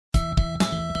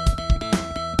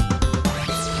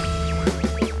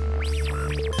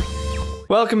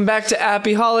Welcome back to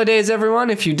Appy Holidays, everyone.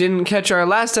 If you didn't catch our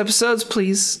last episodes,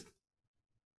 please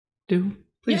do.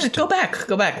 Please go back,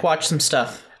 watch some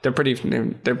stuff. They're pretty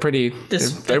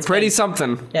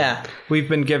something. Yeah. We've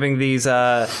been giving these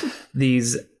apps.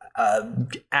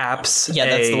 Yeah,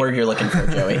 that's the word you're looking for,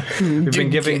 Joey. We've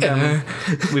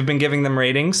been giving them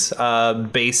ratings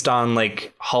based on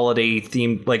like holiday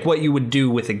themed, like what you would do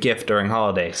with a gift during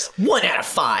holidays. 1 out of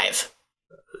 5.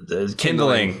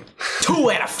 Kindling. 2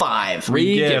 out of 5.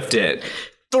 Re-gift it.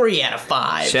 3 out of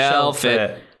 5. Shelf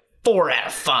it. 4 out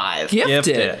of 5. Gift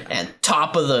it. And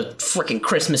top of the freaking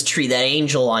Christmas tree, that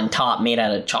angel on top made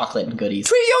out of chocolate and goodies.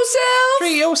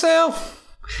 Treat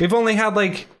yourself. We've only had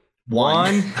like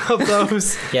one of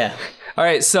those. Yeah. All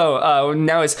right, so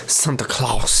now it's Santa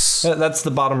Claus. That's the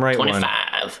bottom right 25.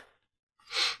 one.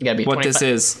 You gotta be 25. What this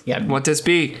is. Yeah. What this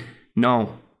be.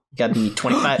 No. You gotta be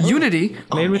 25. Unity.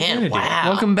 Made with man, Unity. wow.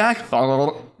 Welcome back.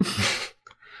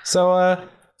 So,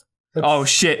 oh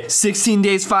shit. 16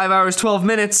 days, 5 hours, 12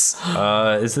 minutes.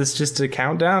 is this just a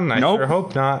countdown? I Nope. sure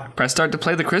hope not. Press start to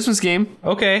play the Christmas game.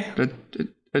 Okay.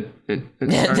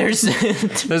 There's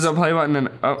a play button and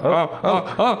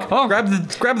oh. Grab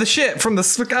the shit from the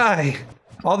sky.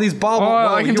 All these baubles.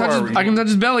 Oh, I can touch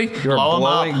his belly. You're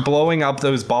Blow him blowing up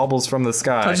those baubles from the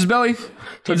sky. Touch his belly.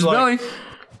 Touch his belly.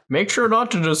 make sure not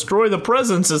to destroy the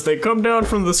presents as they come down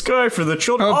from the sky for the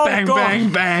children. Oh, bang, God. bang,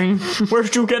 bang.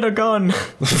 Where'd you get a gun?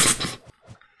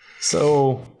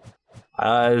 So,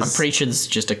 I'm pretty sure this is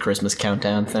just a Christmas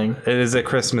countdown thing. it is a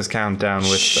Christmas countdown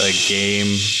with a game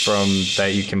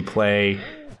that you can play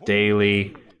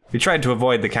daily. We tried to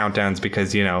avoid the countdowns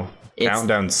because,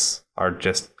 countdowns are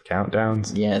just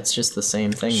countdowns. Yeah, it's just the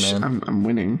same thing, man. I'm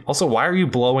winning. Also, why are you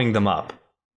blowing them up?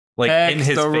 Like, Heck in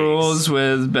his the face. rules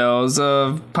with bells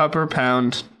of pupper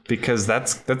pound. Because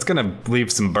that's gonna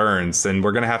leave some burns, and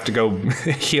we're gonna have to go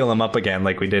heal them up again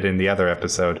like we did in the other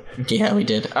episode. Yeah, we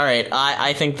did. All right,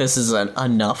 I think this is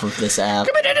enough of this app.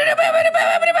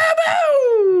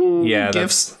 Yeah,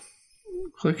 Gifts.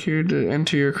 Click here to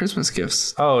enter your Christmas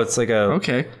gifts. Oh, it's like a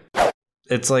Okay.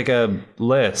 it's like a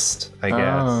list, I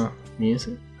guess.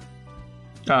 Music.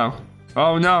 Oh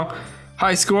no.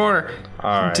 High score.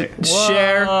 All right.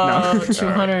 Share. No.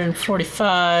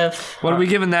 245. What are we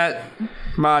giving that,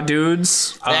 my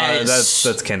dudes?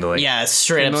 That's kindling. Yeah,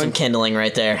 straight up some kindling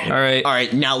right there. All right. All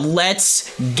right, now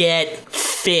let's get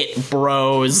fit,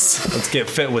 bros. Let's get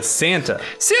fit with Santa.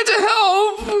 Santa,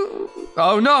 help!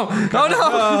 Oh no! Oh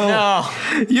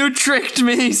no! No, You tricked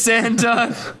me,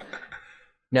 Santa.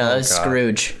 no, that was God.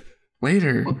 Scrooge.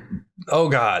 Later. Oh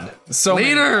God. So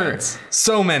Later. many ads.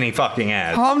 So many fucking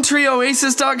ads.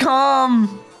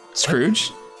 PalmTreeOasis.com.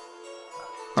 Scrooge.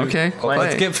 Okay.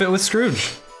 Let's get fit with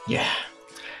Scrooge. Yeah.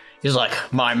 He's like,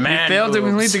 my man. Failed to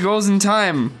complete the goals in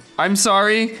time. I'm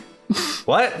sorry.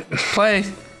 What? Play.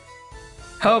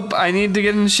 Help, I need to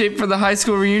get in shape for the high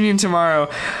school reunion tomorrow.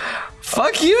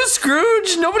 Fuck you,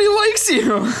 Scrooge. Nobody likes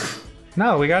you.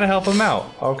 No, we gotta help him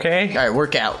out. Okay. All right,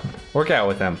 work out. Work out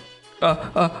with him.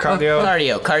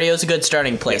 Cardio. Cardio's a good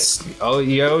starting place. Oh,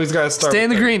 you always gotta start. Stay in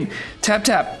the with green. Tap,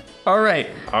 tap. All right.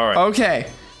 All right. Okay.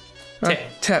 Tap,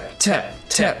 Tap, tap,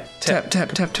 tap, tap, tap,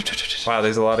 tap, tap, tap. Wow,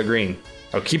 there's a lot of green.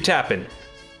 Oh, keep tapping.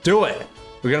 Do it.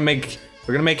 We're gonna make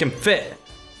him fit.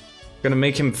 We're gonna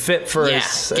make him fit for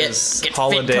his get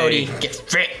holiday. fit, Cody. Get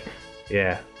fit.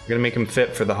 Yeah, we're gonna make him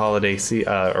fit for the holiday his He's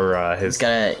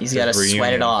gotta sweat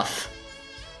reunion. it off.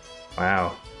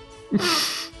 Wow.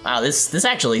 Wow, this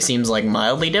actually seems like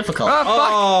mildly difficult. Oh,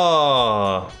 fuck.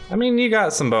 Oh, I mean, you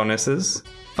got some bonuses.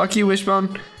 Fuck you,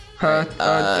 Wishbone. Work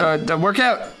out.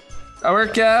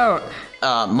 Work out.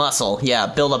 Muscle. Yeah,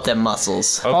 build up them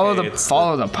muscles. Okay,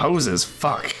 Follow the poses.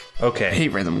 Fuck. I okay.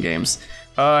 hate rhythm games.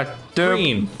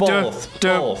 Green. Both.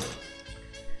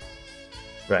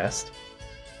 Rest.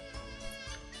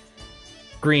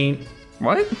 Green.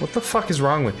 What? What the fuck is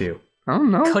wrong with you? I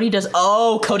don't know.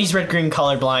 Cody's red-green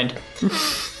colorblind.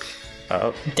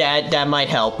 Oh. That might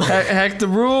help. Heck, the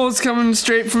rules coming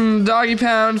straight from the doggy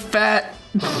pound. Fat.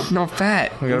 No,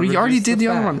 fat. gotta We already reduce did the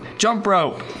the other fat. one. Jump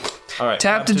rope. All right.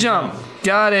 Tap to jump.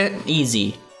 Got it.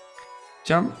 Easy.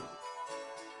 Jump.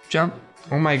 Jump.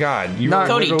 Oh my God! You Not- are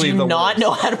Cody, do literally you the not worst.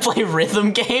 know how to play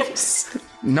rhythm games?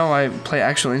 No, I play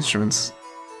actual instruments.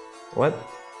 What?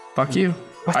 Fuck you.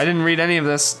 I didn't read any of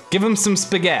this. Give him some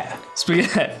spaghetti.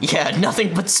 Spaghetti. Yeah,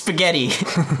 nothing but spaghetti.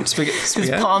 His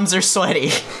Spaghetti. palms are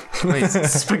sweaty. Wait,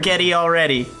 Spaghetti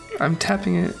already. I'm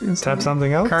tapping it. Tap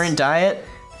something else. Current diet?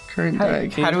 Current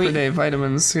diet. Gains how do we- per day.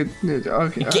 Vitamins.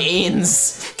 Okay.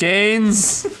 Gains.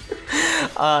 Gains.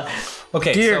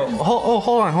 Okay. Gear. So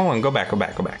hold on. Go back.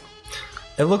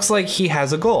 It looks like he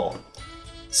has a goal.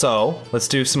 So let's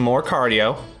do some more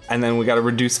cardio, and then we got to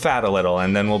reduce fat a little,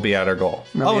 and then we'll be at our goal.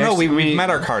 We met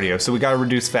our cardio, so we got to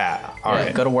reduce fat. All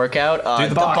right. Go to workout. Do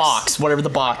the box. Whatever the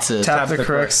box is. Tap the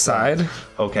correct side.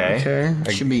 Okay.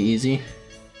 Should be easy.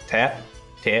 Tap.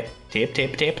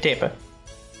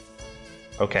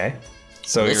 Okay.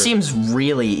 So This seems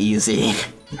really easy.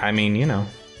 I mean, you know.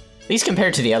 At least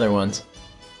compared to the other ones.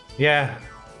 Yeah.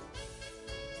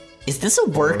 Is this a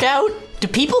workout? Do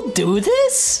people do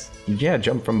this? Yeah,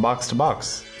 jump from box to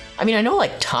box. I mean, I know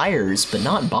like tires, but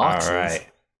not boxes. All right.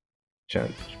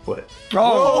 Jump. What?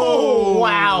 Oh,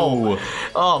 wow.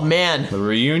 Oh, man. The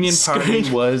reunion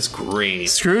party was great.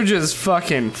 Scrooge is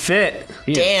fucking fit.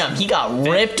 Damn, he got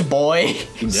ripped, boy.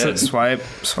 He did. Swipe.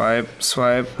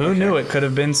 Who knew it could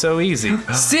have been so easy?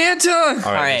 Santa!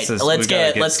 All right,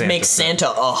 let's make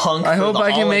Santa a hunk. I hope for the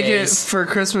I can make it holidays. for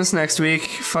Christmas next week.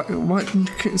 What?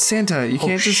 Santa, you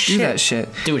can't just do that shit.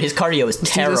 Dude, his cardio is do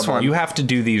this terrible. one. You have to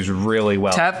do these really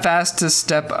well. Tap fast to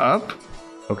step up.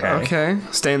 Okay.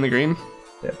 Stay in the green.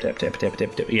 Tap.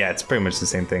 Yeah, it's pretty much the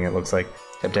same thing, it looks like.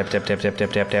 Tap.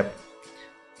 Tap.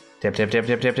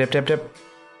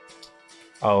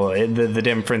 Oh, the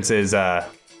difference is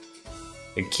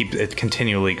it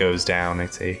continually goes down, I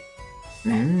see.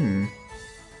 I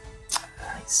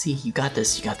see, you got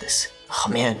this. Oh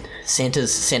man,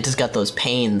 Santa's got those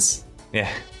pains.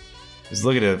 Yeah. Just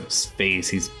look at his face,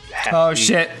 he's hefty. Oh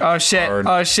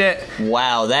shit.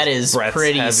 Wow, that is Breath's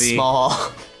pretty heavy. small.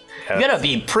 You gotta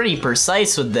be pretty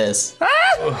precise with this.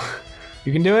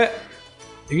 You can do it.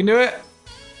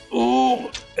 Ooh,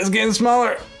 it's getting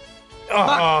smaller.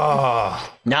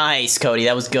 Oh. Nice, Cody,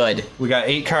 that was good. We got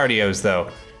 8 cardios though.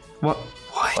 What?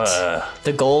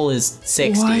 The goal is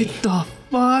 60. What the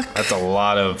fuck? That's a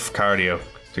lot of cardio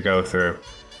to go through.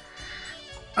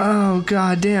 Oh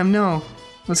god damn, no.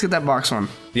 Let's get that box one.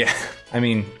 Yeah, I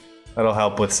mean, that'll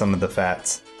help with some of the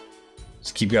fats.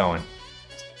 Just keep going.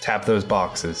 Tap those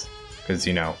boxes, because,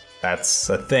 you know, that's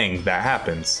a thing that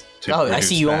happens. Oh, I reduce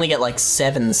see you fat. only get like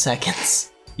 7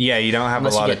 seconds. Yeah, you don't have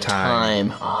Unless a lot you of get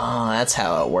time. Oh, that's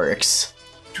how it works.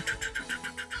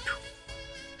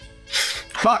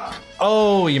 Fuck.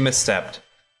 Oh, you misstepped.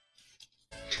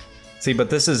 See, but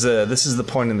this is the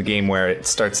point in the game where it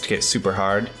starts to get super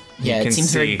hard. Yeah, You it can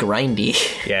seems very see-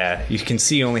 grindy. Yeah, you can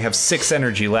see you only have 6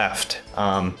 energy left,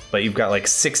 but you've got like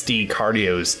 60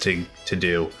 cardios to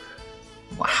do.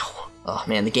 Wow. Oh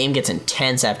man, the game gets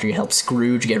intense after you help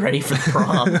Scrooge get ready for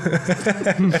prom.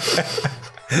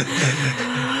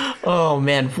 Oh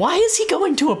man, why is he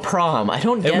going to a prom? I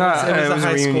don't get It was, it. it was it a was a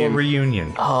high school reunion.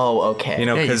 reunion. Oh, okay. You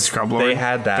know, Hey, you because scrub they lord.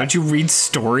 had that. Don't you read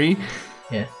story?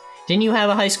 Yeah. Didn't you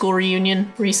have a high school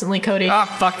reunion recently, Cody? Ah,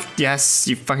 fuck. Yes,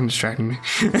 you fucking distracted me.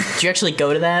 Did you actually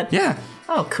go to that? Yeah.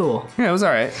 Oh, cool. Yeah, it was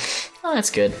alright. Oh,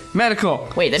 that's good. Medical.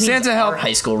 Wait, that means Santa our help.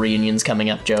 high school reunion's coming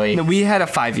up, Joey. No, we had a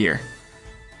 5-year.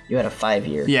 You had a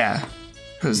 5-year. Yeah.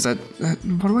 Because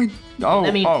what do I... Oh,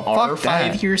 I mean, oh, are fuck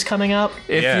that. 5 years coming up?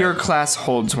 If Yeah. your class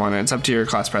holds one, it's up to your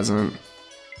class president.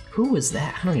 Who was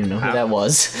that? I don't even know who that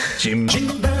was. Jim.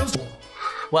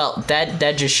 Well,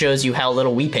 that just shows you how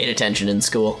little we paid attention in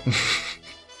school.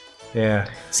 Yeah.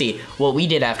 See, what we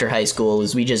did after high school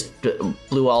is we just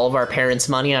blew all of our parents'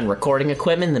 money on recording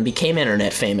equipment and then became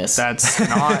internet famous. That's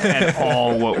not at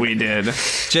all what we did.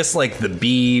 Just like the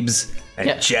Beebs and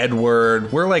Yep.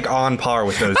 Jedward. We're like on par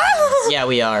with those. Yeah,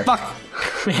 we are. Fuck.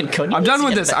 Man, Cody I'm needs done to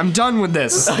with get this. back- I'm done with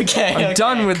this. Okay, I'm okay.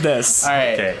 done with this. All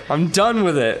right. Okay. I'm done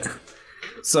with it.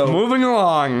 So Moving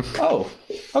along. Oh,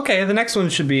 okay. The next one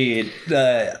should be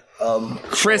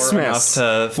Christmas.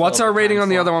 enough to What's fill our the rating time on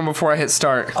the slot. other one before I hit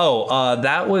start? Oh,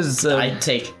 that was I'd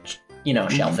say,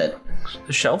 shelf it.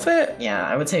 shelf it. Yeah,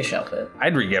 I would say shelf it.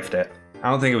 I'd regift it. I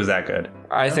don't think it was that good.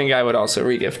 I think I would also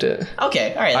regift it.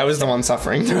 Okay, all right. I was the one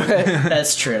suffering through it.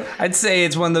 That's true. I'd say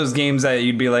it's one of those games that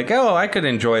you'd be like, oh, I could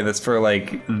enjoy this for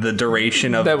like the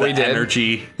duration of That the we did.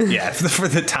 energy. Yeah, for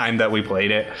the time that we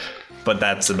played it. But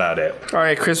that's about it. All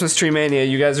right, Christmas Tree Mania.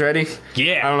 You guys ready?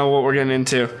 Yeah. I don't know what we're getting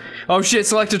into. Oh shit!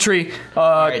 Select a tree.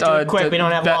 right, do it quick, we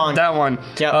don't have long. That one.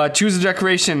 Yep. Choose a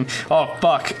decoration. Oh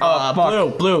fuck.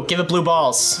 Fuck. Blue. Give it blue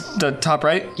balls. The top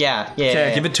right. Yeah.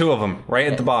 Okay, Give it 2 of them right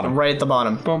at the bottom. right at the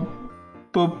bottom. Boom.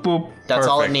 Boop boop. That's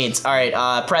all it Perfect. needs. All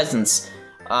right. Presents.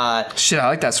 Shit, I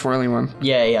like that swirly one.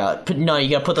 Yeah. No, you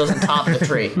gotta put those on top of the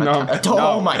tree. No,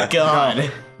 Oh my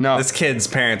god. No. This kid's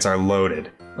parents are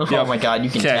loaded. Oh my god, you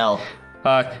can Okay. tell.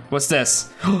 What's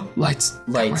this? Lights.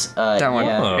 Lights. That one.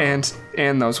 Yeah.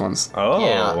 And those ones. Oh.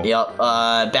 Yeah. Yep.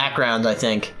 Background, I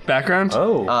think. Background?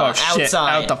 Oh. Shit.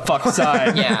 Outside. Out the fuck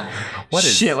side. Yeah. What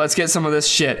is? Shit, let's get some of this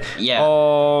shit. Yeah.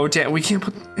 Oh, damn. We can't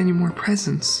put any more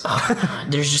presents.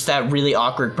 There's just that really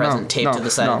awkward present taped to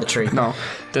the side of the tree. No.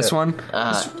 This one?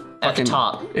 At the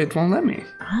top. It won't let me.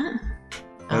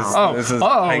 This is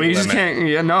height we just limit. can't.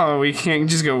 Yeah, no, we can't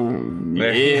just go.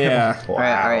 Yeah. Wow.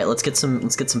 All right. Let's get some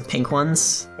pink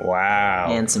ones Wow.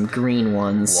 and some green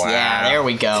ones. Wow. Yeah, there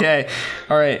we go. Okay.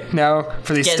 All right. Now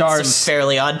for these Getting stars. some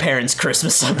Fairly Odd Parents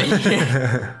Christmas up in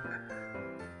here.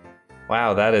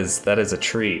 Wow, that is a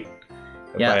treat.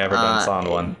 If Yeah, I ever been on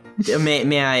one.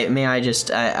 may I just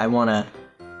I wanna.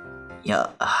 Yeah.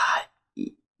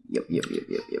 Yep.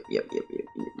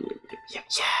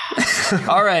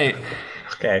 All right.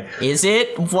 Okay. Is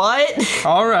it what?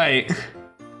 All right.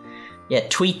 Yeah.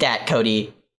 Tweet that,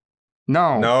 Cody.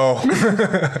 No. No.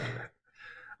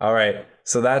 All right.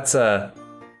 So that's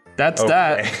That's okay.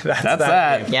 that. That's That's that.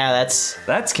 that. Yeah.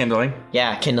 that's kindling.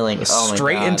 Yeah. Kindling. Oh my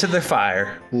Straight God. into the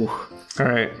fire. Ooh. All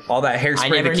right. All that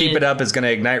hairspray never to keep needed- it up is gonna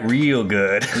ignite real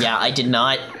good. Yeah. I did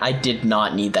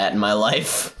not need that in my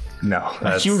life. No. Are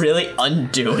That's, you really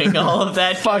undoing all of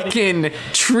that? Fucking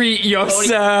treat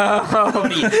yourself.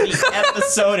 Cody, the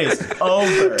episode is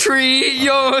over. Treat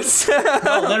yourself.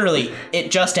 No, literally, it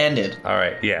just ended. all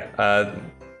right. Yeah.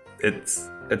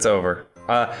 It's over.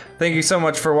 Thank you so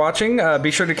much for watching. Be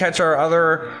sure to catch our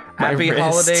other Happy wrist.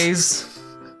 Holidays.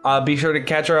 Be sure to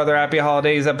catch our other Happy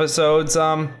Holidays episodes.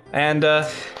 And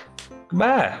bye.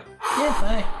 Yeah,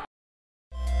 bye.